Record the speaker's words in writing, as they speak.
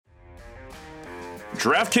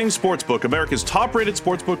DraftKings Sportsbook, America's top-rated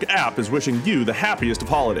sportsbook app, is wishing you the happiest of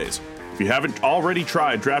holidays. If you haven't already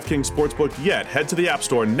tried DraftKings Sportsbook yet, head to the App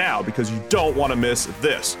Store now because you don't want to miss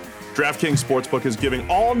this. DraftKings Sportsbook is giving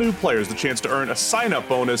all new players the chance to earn a sign-up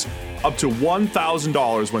bonus up to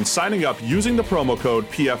 $1,000 when signing up using the promo code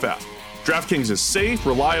PFF. DraftKings is safe,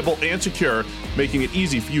 reliable, and secure, making it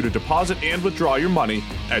easy for you to deposit and withdraw your money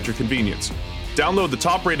at your convenience. Download the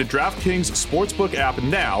top-rated DraftKings Sportsbook app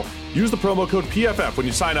now. Use the promo code PFF when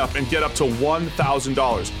you sign up and get up to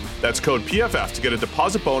 $1,000. That's code PFF to get a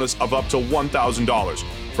deposit bonus of up to $1,000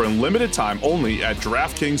 for a limited time only at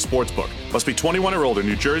DraftKings Sportsbook. Must be 21 or older.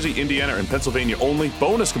 New Jersey, Indiana, and Pennsylvania only.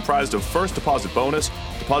 Bonus comprised of first deposit bonus.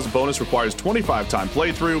 Deposit bonus requires 25-time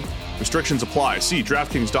playthrough. Restrictions apply. See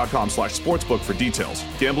DraftKings.com/sportsbook for details.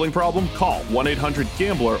 Gambling problem? Call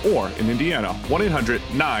 1-800-GAMBLER or in Indiana,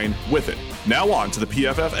 1-800-9-WITH-IT. Now on to the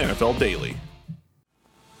PFF NFL Daily.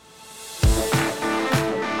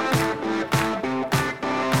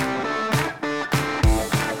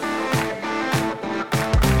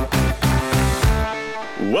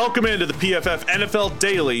 Welcome into the PFF NFL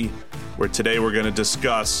Daily, where today we're going to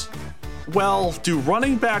discuss, well, do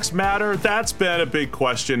running backs matter? That's been a big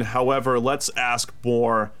question. However, let's ask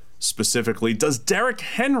more specifically, does Derrick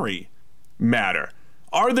Henry matter?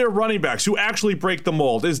 Are there running backs who actually break the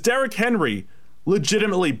mold? Is Derrick Henry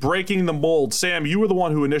legitimately breaking the mold? Sam, you were the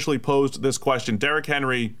one who initially posed this question. Derrick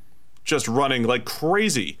Henry just running like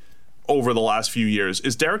crazy over the last few years.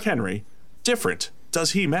 Is Derrick Henry different?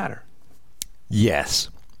 Does he matter? Yes.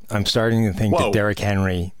 I'm starting to think that Derrick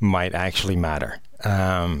Henry might actually matter.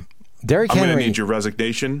 I'm going to need your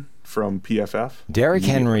resignation from PFF. Derrick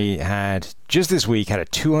Henry just this week, had a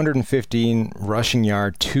 215 rushing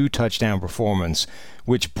yard, 2 touchdown performance,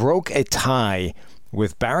 which broke a tie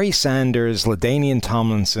with Barry Sanders, LaDainian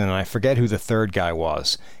Tomlinson, and I forget who the third guy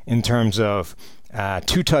was, in terms of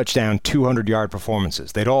 2 touchdown, 200-yard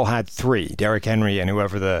performances. They'd all had 3, Derrick Henry and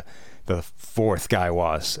whoever the fourth guy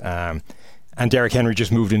was. And Derrick Henry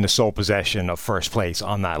just moved into sole possession of first place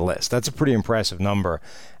on that list. That's a pretty impressive number.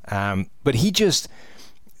 But he just,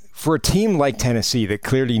 for a team like Tennessee that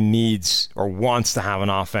clearly needs or wants to have an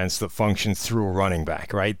offense that functions through a running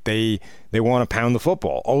back, right? They want to pound the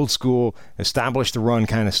football, old school, establish the run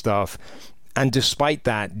kind of stuff. And despite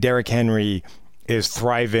that, Derrick Henry is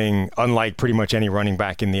thriving unlike pretty much any running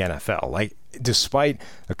back in the NFL. Like, despite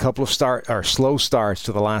a couple of slow starts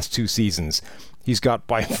to the last 2 seasons, he's got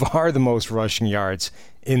by far the most rushing yards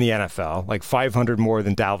in the NFL, like 500 more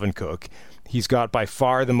than Dalvin Cook. He's got by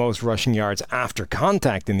far the most rushing yards after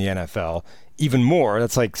contact in the NFL, even more.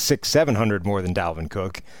 That's like 600-700 more than Dalvin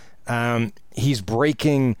Cook. He's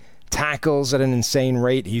breaking tackles at an insane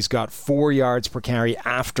rate. He's got 4 yards per carry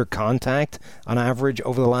after contact on average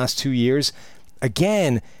over the last 2 years.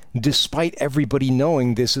 Again, despite everybody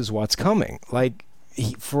knowing this is what's coming. Like,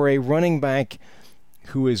 for a running back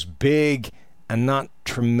who is big and not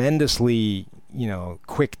tremendously,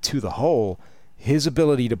 quick to the hole, his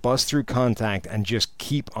ability to bust through contact and just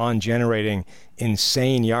keep on generating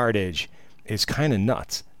insane yardage is kind of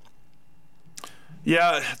nuts.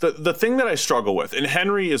 Yeah, the thing that I struggle with, and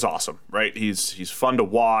Henry is awesome, right? He's fun to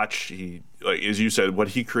watch. He, like, as you said, what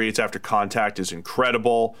he creates after contact is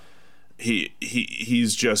incredible.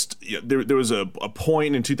 He's just, there was a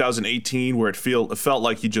point in 2018 where it felt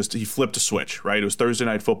like he flipped a switch, right? It was Thursday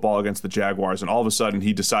Night Football against the Jaguars, and all of a sudden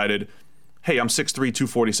he decided, hey, I'm 6'3",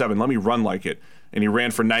 247, let me run like it. And he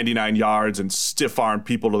ran for 99 yards and stiff-armed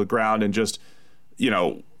people to the ground and just,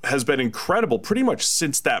 has been incredible pretty much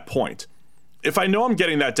since that point. If I know I'm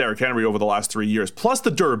getting that Derrick Henry over the last 3 years, plus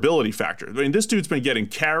the durability factor. I mean, this dude's been getting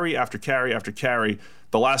carry after carry after carry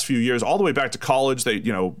the last few years, all the way back to college. They,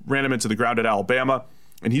 ran him into the ground at Alabama,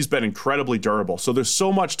 and he's been incredibly durable. So there's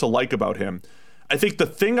so much to like about him. I think the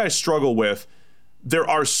thing I struggle with, there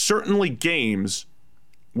are certainly games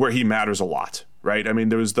where he matters a lot, right? I mean,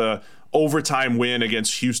 there was the overtime win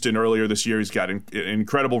against Houston earlier this year. He's got an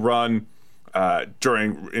incredible run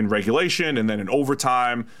in regulation and then in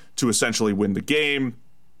overtime to essentially win the game.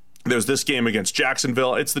 There's this game against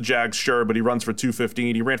Jacksonville. It's the Jags, sure, but he runs for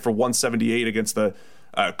 215. He ran for 178 against the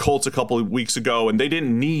Colts a couple of weeks ago, and they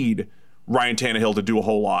didn't need Ryan Tannehill to do a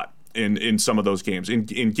whole lot in some of those games. In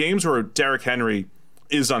games where Derrick Henry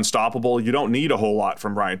is unstoppable, you don't need a whole lot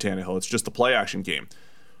from Ryan Tannehill. It's just the play-action game.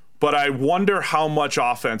 But I wonder how much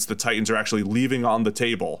offense the Titans are actually leaving on the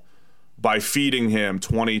table by feeding him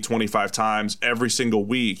 20, 25 times every single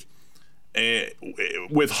week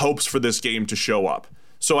with hopes for this game to show up.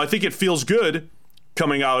 So I think it feels good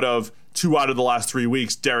coming out of 2 out of the last 3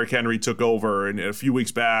 weeks. Derrick Henry took over, and a few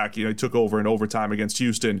weeks back, he took over in overtime against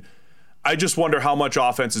Houston. I just wonder how much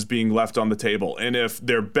offense is being left on the table, and if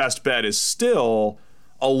their best bet is still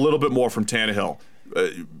a little bit more from Tannehill.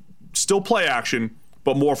 Still play action,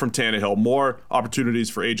 but more from Tannehill, more opportunities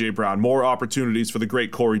for A.J. Brown, more opportunities for the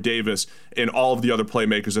great Corey Davis and all of the other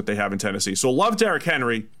playmakers that they have in Tennessee. So love Derrick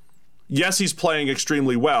Henry. Yes, he's playing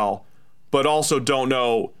extremely well, but also don't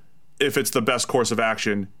know if it's the best course of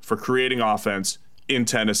action for creating offense in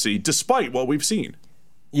Tennessee, despite what we've seen.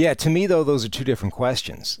 Yeah, to me, though, those are two different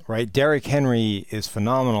questions, right? Derrick Henry is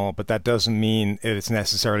phenomenal, but that doesn't mean it's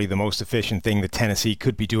necessarily the most efficient thing that Tennessee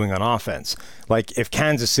could be doing on offense. Like, if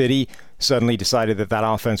Kansas City suddenly decided that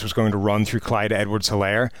offense was going to run through Clyde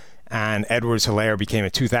Edwards-Helaire, and Edwards-Helaire became a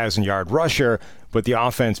 2,000-yard rusher, but the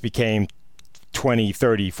offense became 20,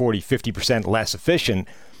 30, 40, 50% less efficient,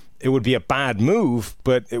 it would be a bad move,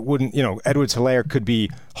 but it wouldn't, Edwards-Helaire could be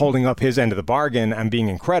holding up his end of the bargain and being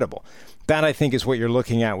incredible. That, I think, is what you're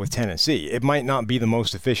looking at with Tennessee. It might not be the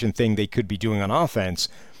most efficient thing they could be doing on offense,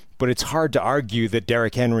 but it's hard to argue that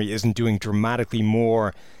Derrick Henry isn't doing dramatically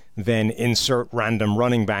more than insert random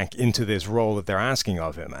running back into this role that they're asking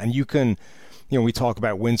of him. And you can, we talk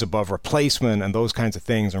about wins above replacement and those kinds of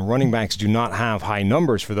things, and running backs do not have high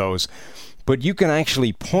numbers for those. But you can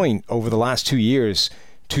actually point over the last 2 years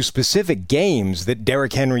to specific games that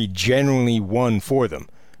Derrick Henry generally won for them,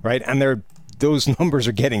 right? And those numbers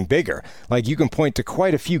are getting bigger. Like, you can point to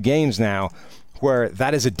quite a few games now where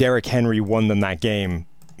that is a Derrick Henry won them that game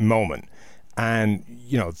moment. And,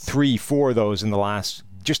 3, 4 of those in the last,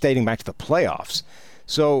 just dating back to the playoffs.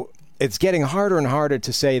 So it's getting harder and harder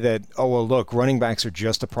to say that, oh, well, look, running backs are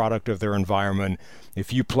just a product of their environment.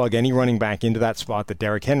 If you plug any running back into that spot that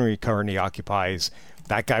Derrick Henry currently occupies,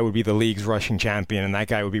 that guy would be the league's rushing champion and that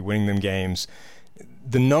guy would be winning them games.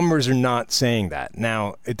 The numbers are not saying that.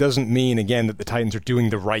 Now, it doesn't mean, again, that the Titans are doing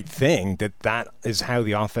the right thing, that is how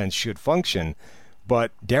the offense should function.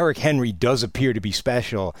 But Derrick Henry does appear to be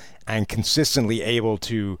special and consistently able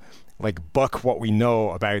to, buck what we know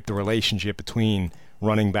about the relationship between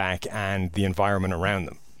running back and the environment around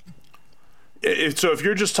them. So if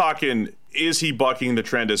you're just talking, is he bucking the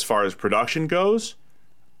trend as far as production goes?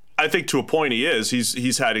 I think to a point he is.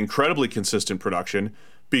 He's had incredibly consistent production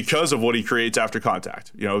because of what he creates after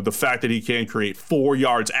contact. The fact that he can create 4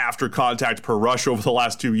 yards after contact per rush over the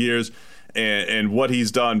last 2 years and what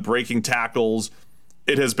he's done breaking tackles,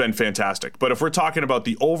 it has been fantastic. But if we're talking about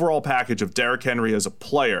the overall package of Derrick Henry as a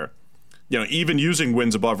player, even using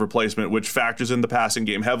wins above replacement, which factors in the passing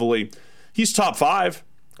game heavily, he's top 5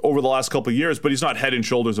 over the last couple of years, but he's not head and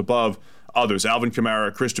shoulders above others. Alvin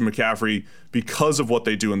Kamara, Christian McCaffrey, because of what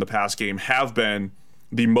they do in the pass game, have been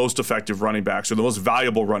the most effective running backs or the most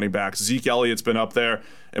valuable running backs. Zeke Elliott's been up there,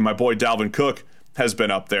 and my boy Dalvin Cook has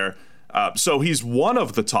been up there. So he's one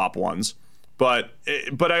of the top ones. But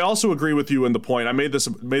I also agree with you in the point. I made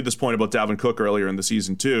this point about Dalvin Cook earlier in the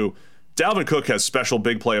season too. Dalvin Cook has special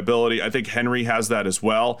big play ability. I think Henry has that as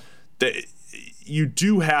well. You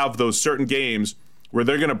do have those certain games where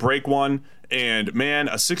they're going to break one, and man,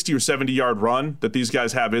 a 60 or 70 yard run that these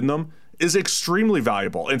guys have in them is extremely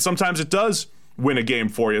valuable. And sometimes it does win a game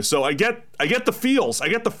for you. So I get the feels. I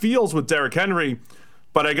get the feels with Derrick Henry,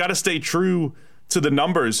 but I got to stay true to the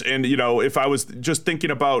numbers. And, if I was just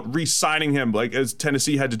thinking about re-signing him, as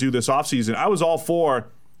Tennessee had to do this offseason, I was all for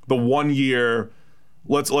the 1 year,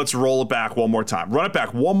 let's roll it back one more time. Run it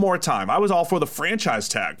back one more time. I was all for the franchise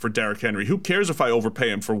tag for Derrick Henry. Who cares if I overpay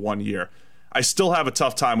him for 1 year? I still have a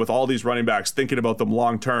tough time with all these running backs thinking about them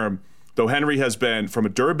long term, though Henry has been, from a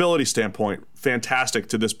durability standpoint, fantastic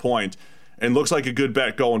to this point and looks like a good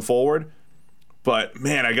bet going forward. But,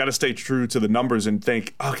 man, I got to stay true to the numbers and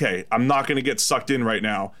think, okay, I'm not going to get sucked in right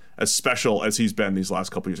now, as special as he's been these last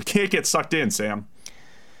couple of years. I can't get sucked in, Sam.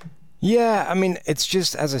 Yeah, I mean, it's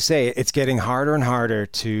just, as I say, it's getting harder and harder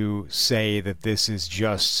to say that this is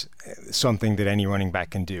just something that any running back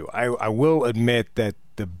can do. I will admit that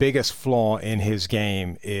the biggest flaw in his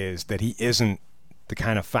game is that he isn't the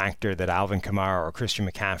kind of factor that Alvin Kamara or Christian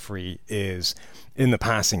McCaffrey is in the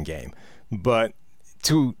passing game. But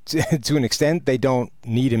to an extent, they don't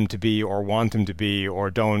need him to be or want him to be or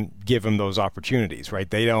don't give him those opportunities, right?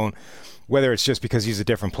 They don't, whether it's just because he's a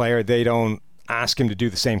different player, they don't ask him to do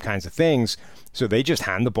the same kinds of things. So they just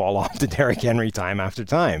hand the ball off to Derrick Henry time after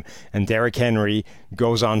time. And Derrick Henry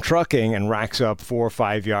goes on trucking and racks up 4 or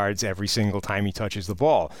 5 yards every single time he touches the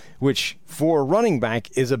ball, which for a running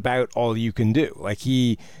back is about all you can do. Like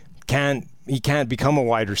he can't become a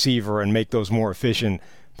wide receiver and make those more efficient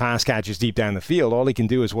pass catches deep down the field. All he can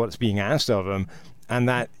do is what's being asked of him. And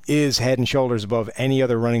that is head and shoulders above any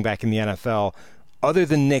other running back in the NFL other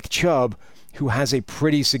than Nick Chubb, who has a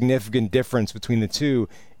pretty significant difference between the two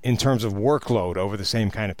in terms of workload over the same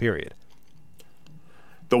kind of period.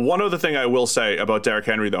 The one other thing I will say about Derrick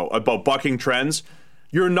Henry, though, about bucking trends,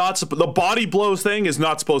 the body blows thing is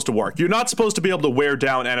not supposed to work. You're not supposed to be able to wear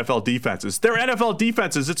down NFL defenses. They're NFL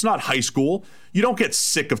defenses. It's not high school. You don't get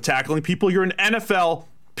sick of tackling people. You're an NFL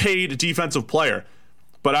paid defensive player.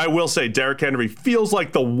 But I will say Derrick Henry feels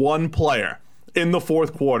like the one player in the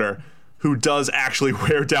fourth quarter who does actually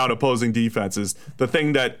wear down opposing defenses. The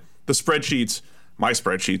thing that the spreadsheets, my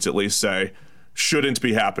spreadsheets at least, say shouldn't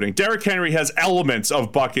be happening. Derrick Henry has elements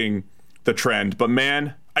of bucking the trend, but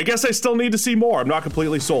man, I guess I still need to see more. I'm not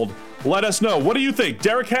completely sold. Let us know. What do you think?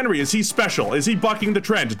 Derrick Henry, is he special? Is he bucking the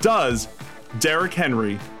trend? Does Derrick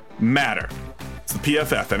Henry matter? It's the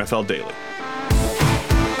PFF NFL Daily.